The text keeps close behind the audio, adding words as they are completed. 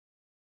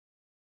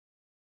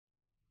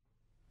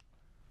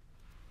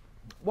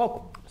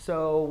Welcome.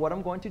 So what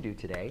I'm going to do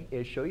today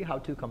is show you how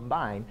to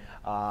combine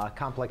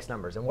complex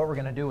numbers. And what we're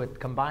going to do with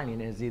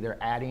combining is either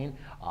adding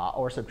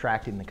or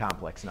subtracting the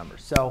complex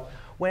numbers. So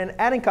when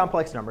adding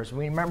complex numbers,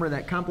 we remember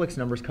that complex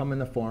numbers come in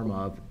the form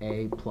of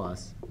a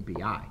plus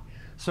bi.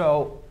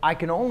 So I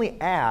can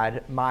only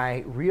add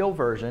my real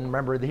version.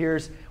 Remember,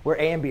 here's where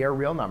a and b are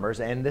real numbers,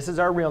 and this is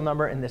our real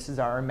number, and this is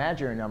our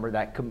imaginary number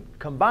that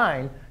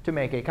combine to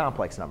make a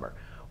complex number.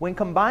 When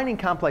combining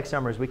complex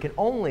numbers, we can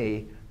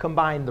only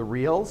combine the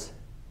reals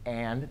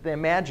and the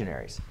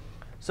imaginaries.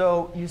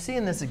 So you see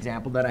in this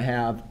example that I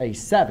have a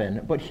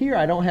 7, but here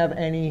I don't have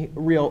any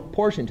real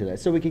portion to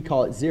this, so we could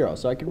call it 0.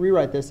 So I could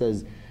rewrite this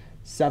as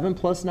 7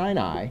 plus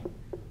 9i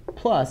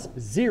plus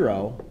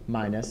 0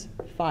 minus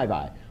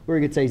 5i, where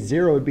we could say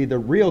 0 would be the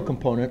real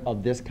component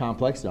of this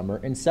complex number,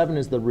 and 7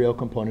 is the real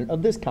component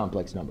of this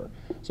complex number.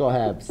 So I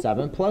have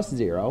 7 plus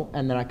 0,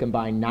 and then I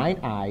combine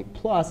 9i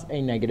plus a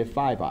negative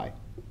 5i.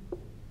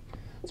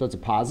 So it's a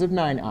positive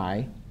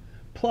 9i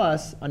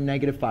plus a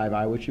negative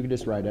 5i, which you could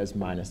just write as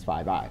minus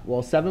 5i.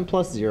 Well, 7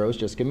 plus 0 is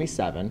just give me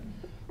 7,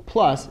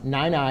 plus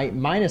 9i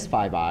minus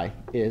 5i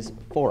is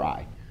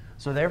 4i.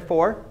 So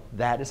therefore,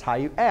 that is how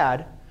you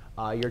add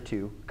your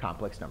two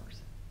complex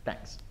numbers.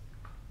 Thanks.